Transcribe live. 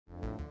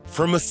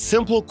From a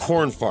simple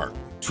corn farm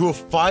to a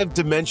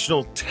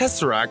 5-dimensional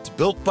tesseract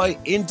built by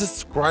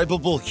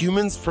indescribable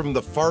humans from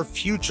the far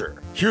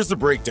future. Here's a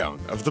breakdown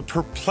of the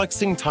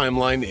perplexing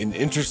timeline in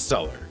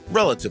Interstellar,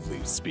 relatively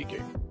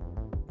speaking.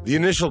 The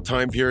initial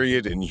time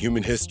period in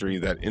human history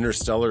that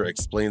Interstellar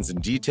explains in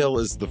detail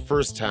is the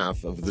first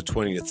half of the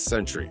 20th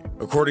century.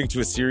 According to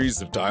a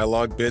series of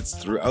dialogue bits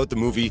throughout the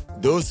movie,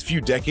 those few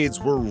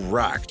decades were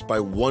racked by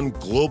one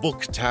global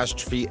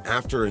catastrophe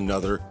after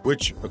another,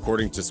 which,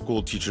 according to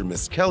school teacher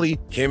Miss Kelly,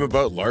 came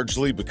about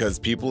largely because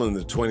people in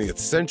the 20th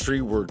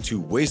century were too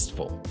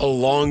wasteful.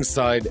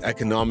 Alongside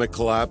economic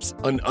collapse,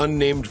 an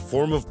unnamed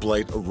form of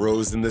blight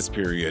arose in this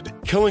period,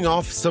 killing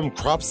off some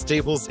crop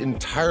staples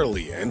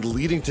entirely and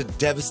leading to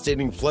devastating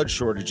flood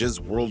shortages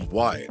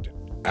worldwide.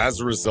 As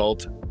a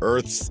result,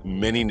 Earth's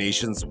many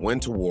nations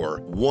went to war,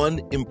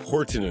 one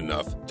important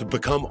enough to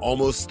become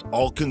almost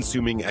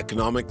all-consuming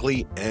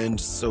economically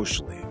and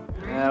socially.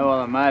 Yeah,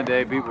 well, in my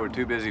day, people were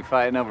too busy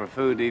fighting over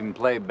food to even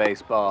play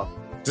baseball.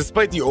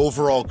 Despite the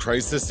overall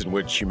crisis in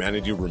which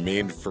humanity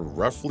remained for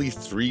roughly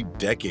 3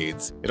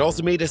 decades, it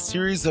also made a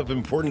series of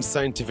important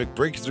scientific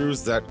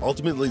breakthroughs that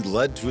ultimately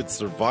led to its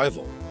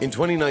survival. In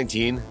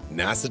 2019,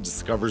 NASA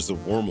discovers a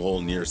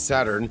wormhole near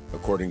Saturn,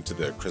 according to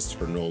the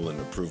Christopher Nolan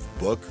approved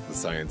book, The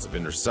Science of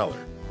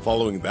Interstellar.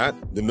 Following that,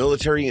 the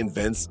military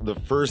invents the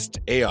first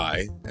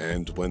AI,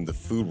 and when the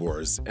food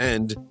wars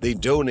end, they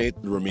donate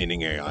the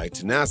remaining AI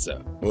to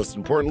NASA. Most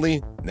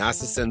importantly,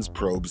 NASA sends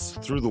probes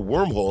through the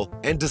wormhole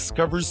and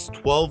discovers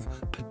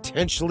 12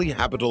 potentially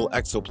habitable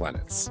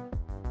exoplanets.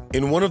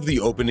 In one of the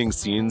opening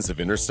scenes of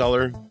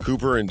Interstellar,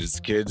 Cooper and his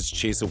kids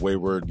chase a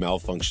wayward,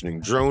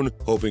 malfunctioning drone,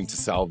 hoping to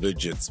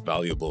salvage its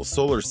valuable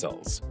solar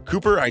cells.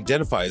 Cooper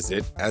identifies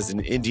it as an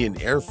Indian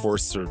Air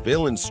Force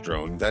surveillance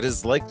drone that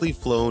has likely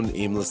flown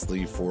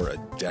aimlessly for a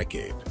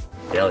decade.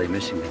 Delhi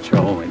mission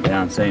control went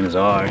down same as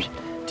ours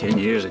 10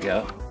 years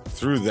ago.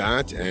 Through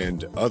that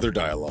and other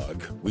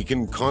dialogue, we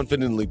can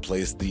confidently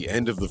place the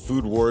end of the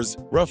food wars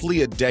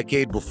roughly a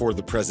decade before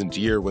the present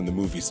year when the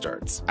movie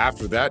starts.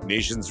 After that,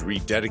 nations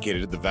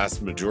rededicated the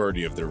vast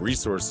majority of their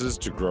resources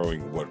to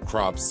growing what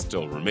crops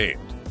still remained.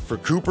 For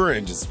Cooper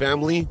and his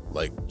family,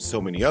 like so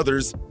many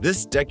others,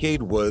 this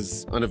decade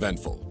was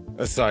uneventful.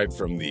 Aside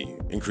from the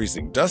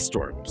increasing dust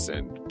storms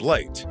and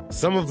blight,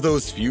 some of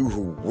those few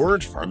who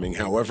weren't farming,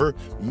 however,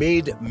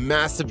 made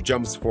massive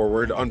jumps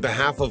forward on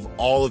behalf of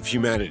all of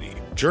humanity.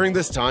 During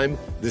this time,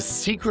 the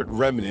secret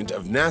remnant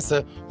of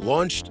NASA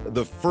launched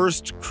the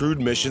first crewed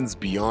missions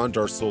beyond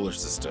our solar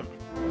system.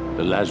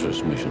 The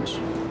Lazarus missions.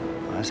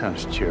 Well, that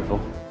sounds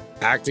cheerful.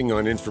 Acting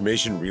on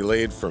information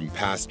relayed from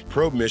past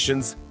probe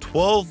missions,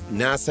 12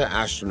 NASA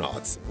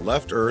astronauts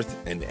left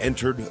Earth and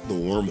entered the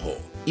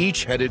wormhole,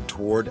 each headed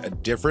toward a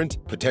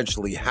different,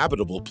 potentially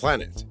habitable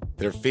planet.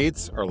 Their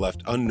fates are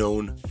left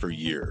unknown for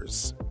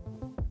years.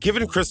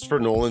 Given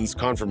Christopher Nolan's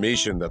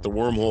confirmation that the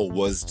wormhole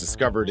was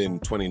discovered in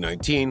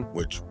 2019,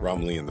 which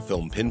Romley in the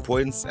film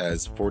pinpoints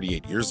as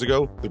 48 years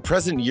ago, the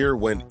present year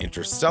when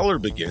Interstellar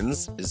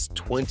begins is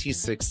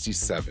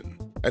 2067.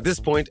 At this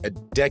point, a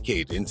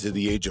decade into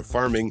the age of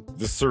farming,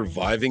 the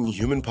surviving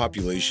human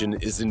population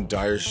is in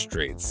dire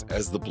straits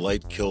as the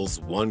blight kills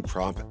one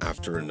crop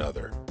after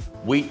another.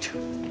 Wheat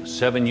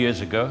 7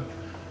 years ago,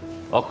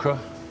 okra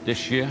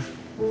this year.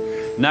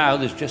 Now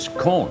there's just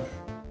corn.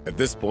 At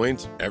this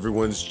point,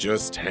 everyone's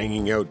just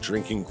hanging out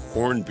drinking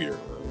corn beer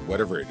or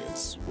whatever it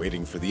is,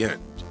 waiting for the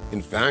end.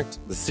 In fact,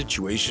 the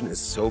situation is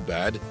so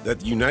bad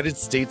that the United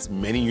States'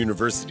 many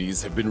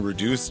universities have been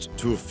reduced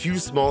to a few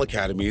small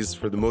academies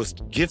for the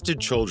most gifted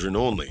children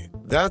only.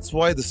 That's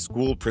why the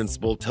school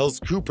principal tells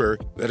Cooper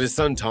that his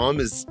son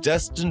Tom is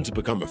destined to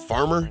become a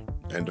farmer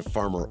and a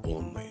farmer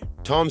only.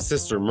 Tom's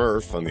sister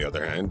Murph, on the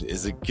other hand,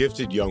 is a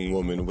gifted young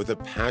woman with a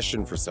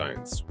passion for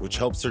science, which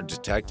helps her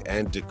detect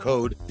and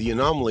decode the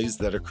anomalies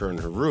that occur in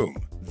her room.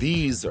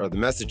 These are the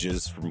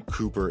messages from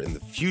Cooper in the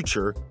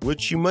future,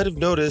 which you might have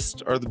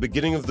noticed are the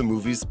beginning of the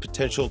movie's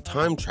potential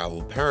time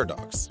travel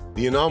paradox.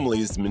 The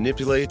anomalies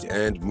manipulate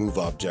and move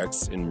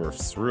objects in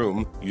Murph's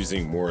room,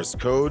 using Morse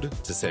code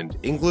to send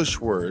English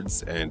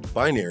words and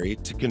binary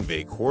to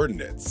convey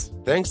coordinates.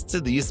 Thanks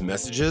to these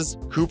messages,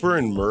 Cooper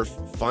and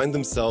Murph find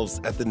themselves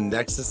at the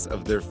nexus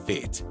of their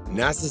fate,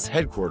 NASA's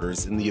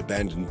headquarters in the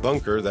abandoned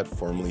bunker that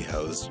formerly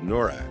housed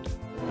NORAD.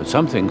 But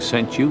something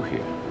sent you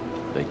here.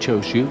 They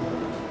chose you.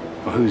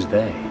 Well, who's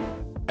they?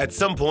 At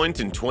some point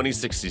in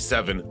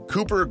 2067,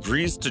 Cooper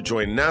agrees to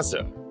join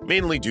NASA,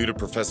 mainly due to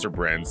Professor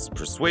Brand's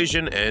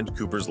persuasion and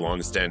Cooper's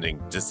long-standing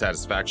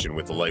dissatisfaction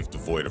with a life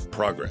devoid of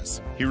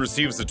progress. He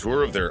receives a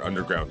tour of their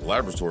underground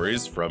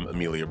laboratories from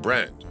Amelia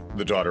Brand,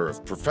 the daughter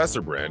of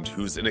Professor Brand,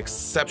 who's an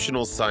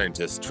exceptional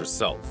scientist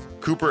herself.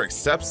 Cooper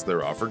accepts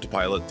their offer to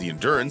pilot the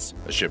Endurance,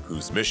 a ship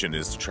whose mission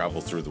is to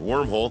travel through the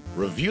wormhole,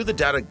 review the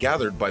data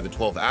gathered by the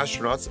 12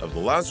 astronauts of the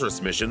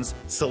Lazarus missions,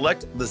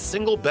 select the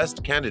single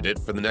best candidate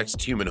for the next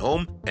human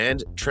home,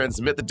 and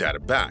transmit the data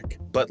back.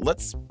 But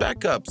let's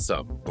back up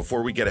some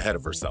before we get ahead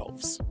of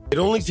ourselves. It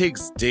only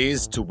takes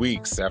days to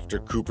weeks after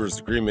Cooper's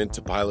agreement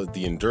to pilot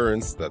the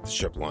Endurance that the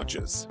ship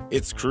launches.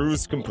 Its crew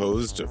is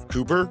composed of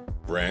Cooper,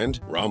 Brand,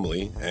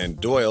 Romilly, and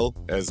Doyle,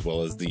 as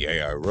well as the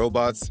AI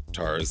robots,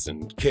 Tars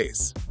and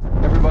Case.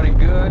 Everybody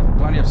good?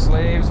 Plenty of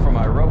slaves for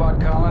my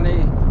robot colony?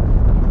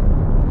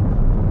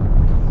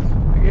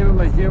 Give him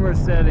a humor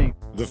setting.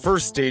 The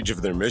first stage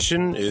of their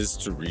mission is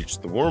to reach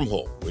the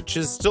wormhole, which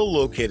is still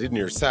located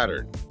near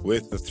Saturn.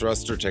 With the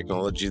thruster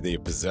technology they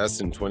possess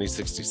in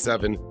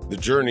 2067, the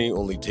journey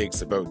only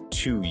takes about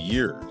 2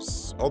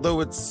 years,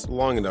 although it's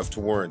long enough to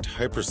warrant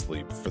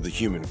hypersleep for the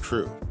human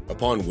crew.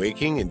 Upon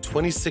waking in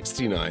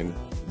 2069,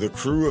 the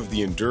crew of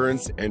the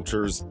Endurance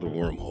enters the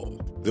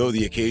wormhole. Though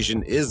the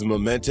occasion is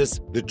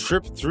momentous, the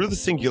trip through the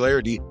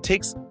singularity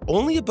takes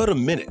only about a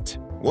minute.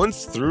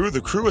 Once through,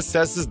 the crew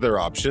assesses their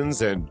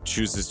options and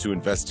chooses to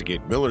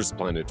investigate Miller's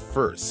planet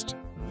first.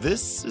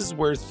 This is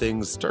where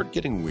things start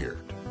getting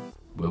weird.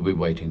 We'll be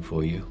waiting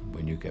for you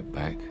when you get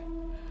back.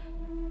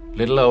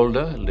 Little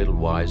older, a little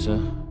wiser.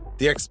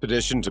 The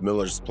expedition to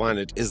Miller's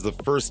planet is the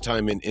first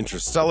time in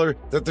Interstellar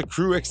that the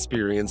crew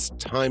experienced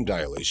time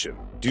dilation.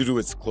 Due to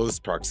its close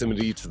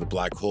proximity to the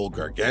black hole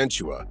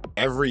Gargantua,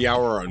 every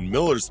hour on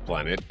Miller's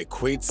planet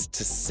equates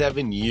to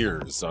 7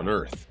 years on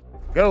Earth.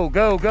 Go,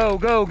 go, go,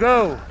 go,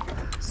 go.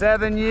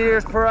 7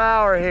 years per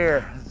hour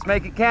here. Let's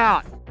make it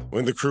count.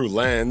 When the crew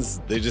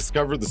lands, they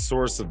discover the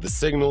source of the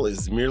signal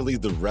is merely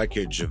the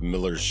wreckage of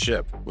Miller's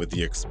ship, with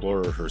the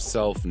explorer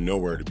herself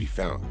nowhere to be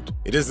found.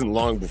 It isn't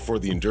long before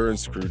the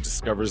Endurance crew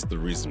discovers the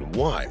reason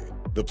why.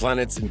 The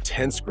planet's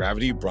intense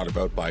gravity brought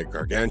about by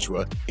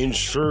Gargantua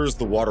ensures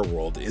the water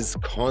world is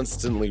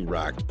constantly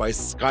racked by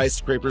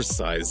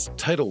skyscraper-sized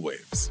tidal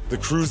waves. The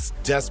crew's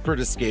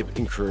desperate escape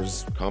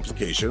incurs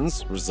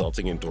complications,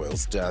 resulting in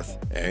Doyle's death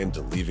and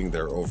leaving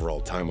their overall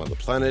time on the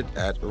planet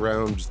at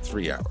around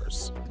 3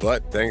 hours.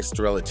 But thanks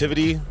to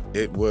relativity,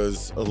 it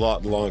was a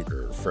lot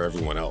longer for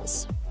everyone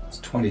else. It's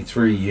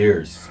 23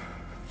 years,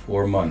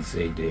 4 months,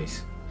 8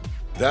 days.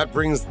 That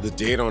brings the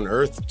date on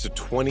Earth to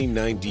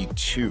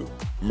 2092.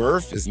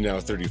 Murph is now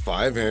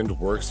 35 and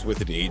works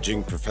with an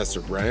aging Professor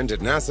Brand at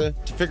NASA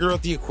to figure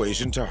out the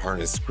equation to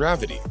harness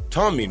gravity.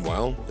 Tom,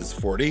 meanwhile, is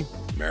 40,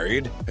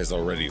 married, has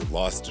already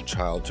lost a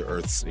child to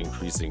Earth's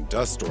increasing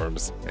dust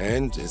storms,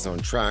 and is on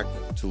track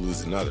to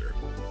lose another.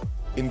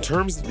 In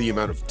terms of the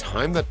amount of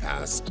time that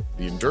passed,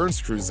 the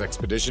Endurance crew's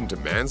expedition to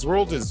Mann's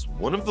world is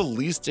one of the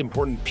least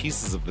important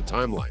pieces of the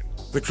timeline.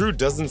 The crew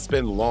doesn't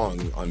spend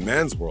long on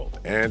Mann's world,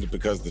 and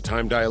because the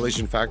time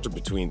dilation factor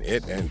between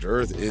it and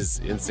Earth is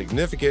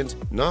insignificant,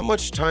 not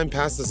much time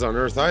passes on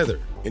Earth either.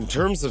 In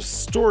terms of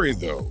story,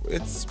 though,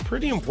 it's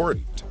pretty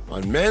important.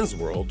 On Mann's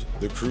world,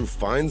 the crew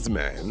finds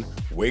Mann,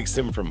 wakes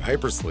him from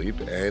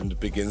hypersleep, and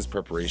begins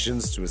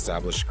preparations to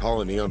establish a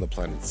colony on the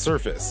planet's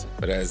surface.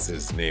 But as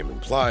his name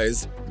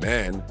implies,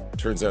 Mann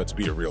turns out to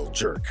be a real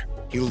jerk.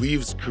 He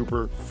leaves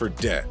Cooper for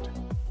dead.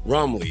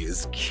 Romilly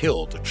is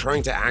killed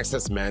trying to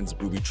access Mann's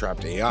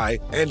booby-trapped AI,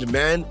 and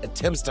Mann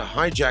attempts to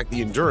hijack the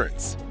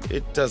Endurance.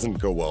 It doesn't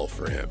go well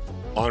for him.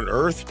 On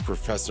Earth,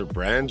 Professor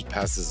Brand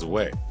passes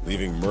away,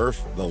 leaving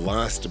Murph, the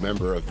last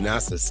member of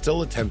NASA,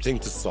 still attempting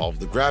to solve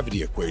the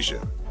gravity equation.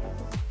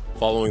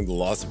 Following the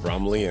loss of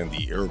Romilly and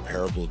the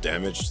irreparable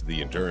damage to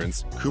the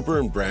Endurance, Cooper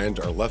and Brand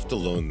are left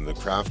alone in the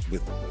craft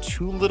with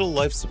too little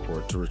life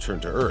support to return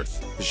to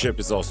Earth. The ship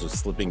is also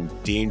slipping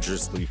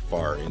dangerously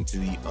far into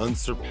the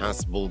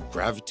unsurpassable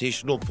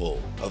gravitational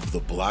pull of the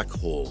black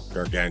hole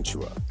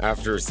Gargantua.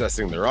 After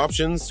assessing their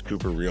options,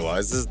 Cooper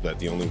realizes that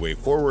the only way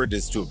forward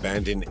is to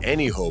abandon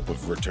any hope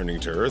of returning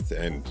to Earth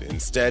and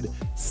instead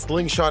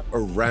slingshot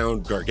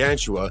around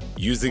Gargantua,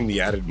 using the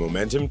added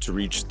momentum to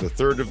reach the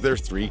third of their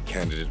 3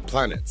 candidate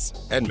planets,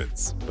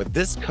 Edmonds. But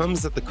this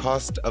comes at the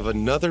cost of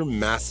another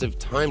massive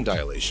time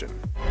dilation.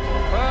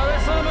 Well,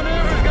 this little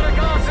maneuver is gonna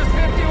cost us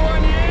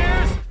 51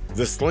 years!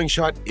 The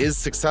slingshot is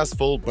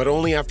successful, but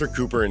only after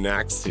Cooper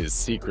enacts his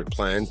secret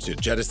plan to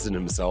jettison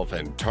himself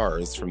and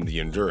Tars from the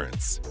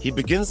Endurance. He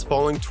begins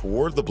falling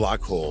toward the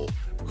black hole,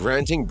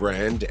 granting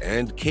Brand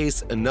and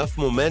Case enough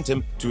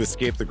momentum to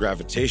escape the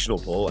gravitational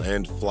pull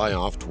and fly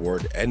off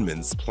toward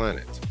Edmonds'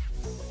 planet.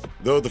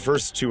 Though the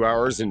first 2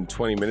 hours and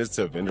 20 minutes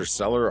of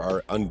Interstellar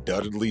are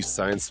undoubtedly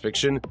science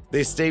fiction,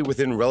 they stay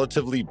within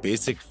relatively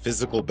basic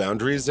physical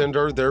boundaries and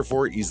are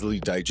therefore easily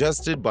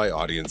digested by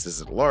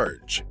audiences at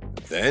large.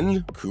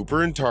 Then,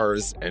 Cooper and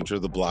Tars enter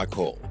the black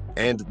hole,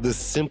 and the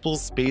simple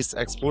space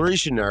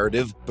exploration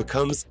narrative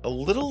becomes a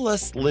little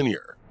less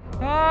linear.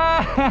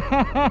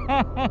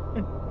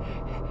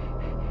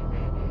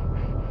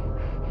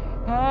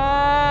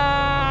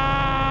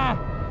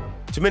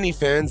 To many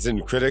fans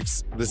and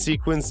critics, the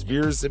sequence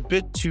veers a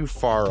bit too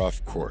far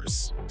off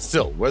course.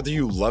 Still, whether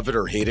you love it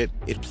or hate it,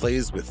 it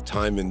plays with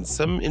time in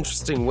some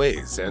interesting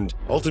ways and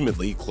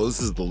ultimately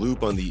closes the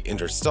loop on the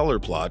Interstellar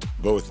plot,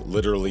 both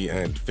literally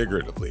and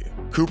figuratively.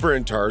 Cooper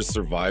and Tars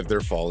survive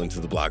their fall into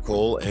the black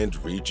hole and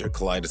reach a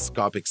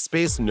kaleidoscopic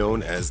space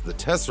known as the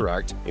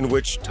Tesser-acting, in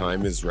which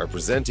time is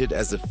represented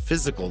as a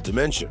physical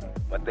dimension.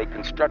 But they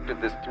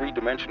constructed this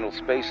 3-dimensional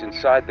space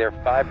inside their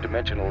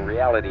 5-dimensional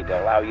reality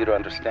to allow you to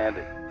understand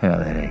it. Well,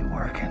 that ain't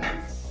working.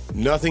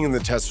 Nothing in the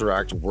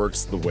Tesseract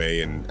works the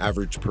way an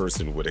average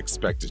person would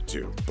expect it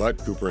to, but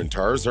Cooper and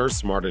Tars are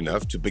smart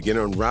enough to begin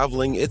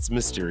unraveling its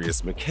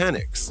mysterious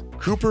mechanics.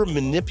 Cooper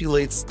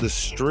manipulates the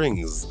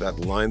strings that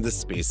line the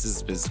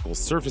space's physical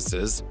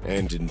surfaces,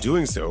 and in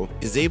doing so,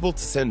 is able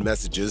to send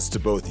messages to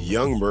both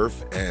young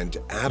Murph and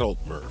adult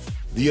Murph.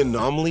 The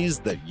anomalies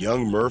that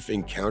young Murph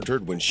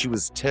encountered when she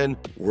was 10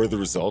 were the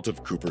result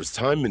of Cooper's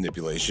time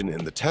manipulation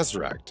in the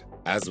Tesseract,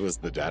 as was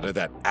the data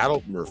that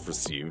adult Murph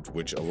received,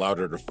 which allowed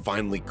her to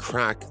finally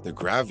crack the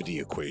gravity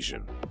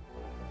equation.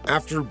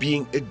 After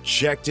being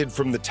ejected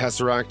from the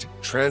Tesseract,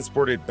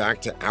 transported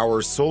back to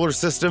our solar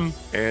system,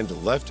 and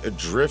left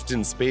adrift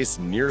in space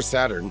near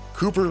Saturn,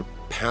 Cooper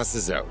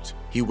passes out.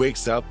 He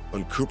wakes up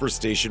on Cooper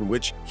Station,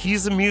 which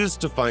he's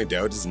amused to find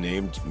out is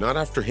named not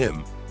after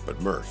him,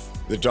 but Murph.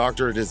 The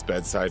doctor at his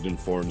bedside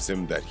informs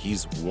him that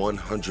he's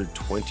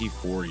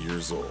 124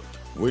 years old,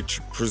 which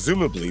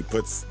presumably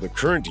puts the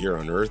current year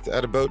on Earth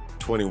at about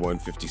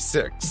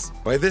 2156.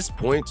 By this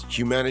point,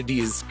 humanity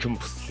is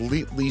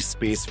completely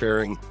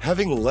spacefaring,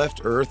 having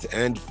left Earth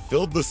and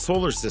filled the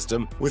solar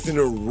system with an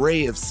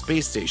array of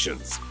space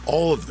stations,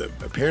 all of them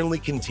apparently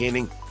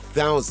containing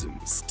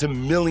thousands to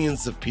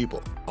millions of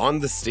people. On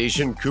the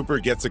station, Cooper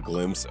gets a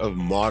glimpse of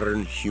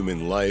modern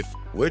human life,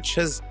 which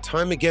has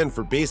time again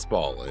for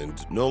baseball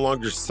and no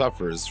longer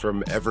suffers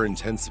from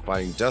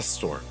ever-intensifying dust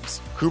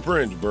storms. Cooper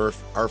and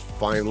Murph are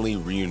finally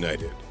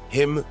reunited.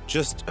 Him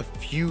just a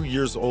few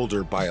years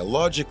older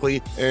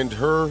biologically, and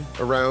her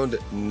around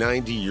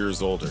 90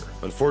 years older.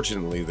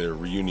 Unfortunately, their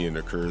reunion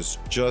occurs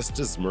just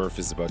as Murph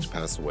is about to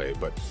pass away,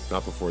 but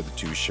not before the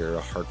two share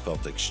a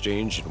heartfelt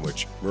exchange in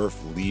which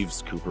Murph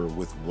leaves Cooper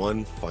with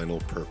one final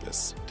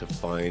purpose: to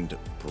find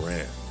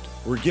Brand.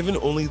 We're given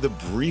only the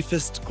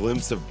briefest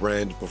glimpse of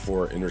Brand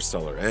before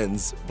Interstellar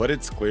ends, but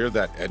it's clear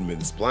that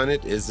Edmund's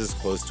planet is as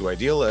close to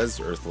ideal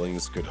as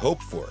Earthlings could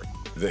hope for.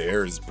 The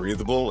air is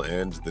breathable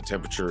and the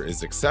temperature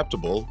is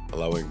acceptable,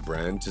 allowing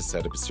Brand to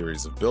set up a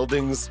series of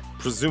buildings,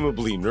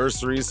 presumably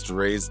nurseries, to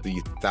raise the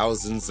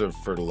thousands of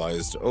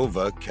fertilized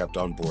ova kept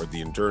on board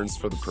the Endurance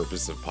for the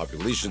purpose of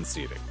population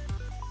seeding.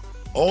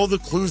 All the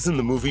clues in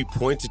the movie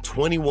point to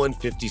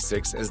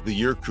 2156 as the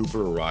year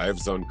Cooper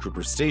arrives on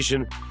Cooper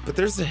Station, but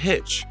there's a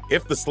hitch.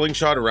 If the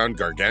slingshot around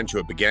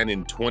Gargantua began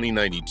in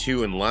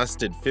 2092 and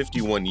lasted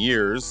 51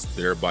 years,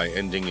 thereby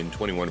ending in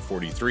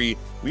 2143,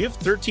 we have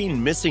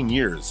 13 missing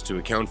years to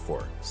account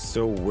for.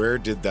 So where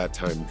did that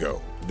time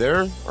go?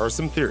 There are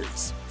some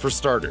theories. For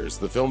starters,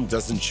 the film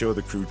doesn't show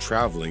the crew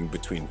traveling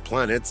between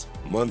planets,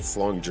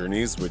 months-long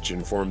journeys which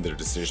inform their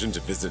decision to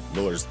visit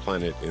Miller's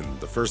planet in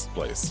the first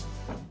place.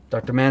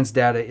 Dr. Mann's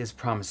data is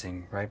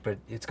promising, right? But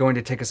it's going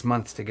to take us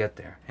months to get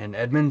there. And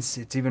Edmund's,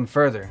 it's even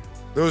further.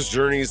 Those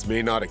journeys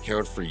may not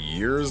account for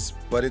years,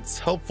 but it's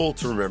helpful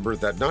to remember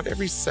that not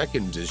every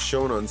second is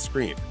shown on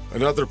screen.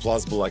 Another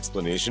plausible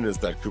explanation is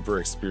that Cooper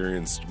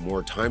experienced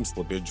more time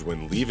slippage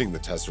when leaving the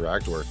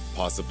Tesseract, or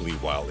possibly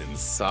while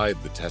inside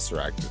the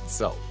Tesseract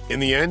itself. In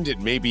the end,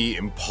 it may be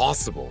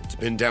impossible to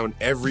pin down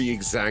every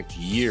exact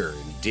year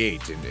and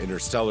date in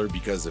Interstellar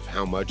because of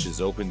how much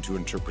is open to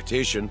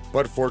interpretation,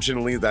 but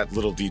fortunately that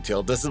little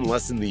detail doesn't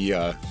lessen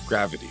the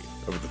gravity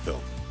of the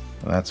film.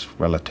 Well, that's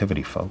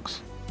relativity,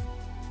 folks.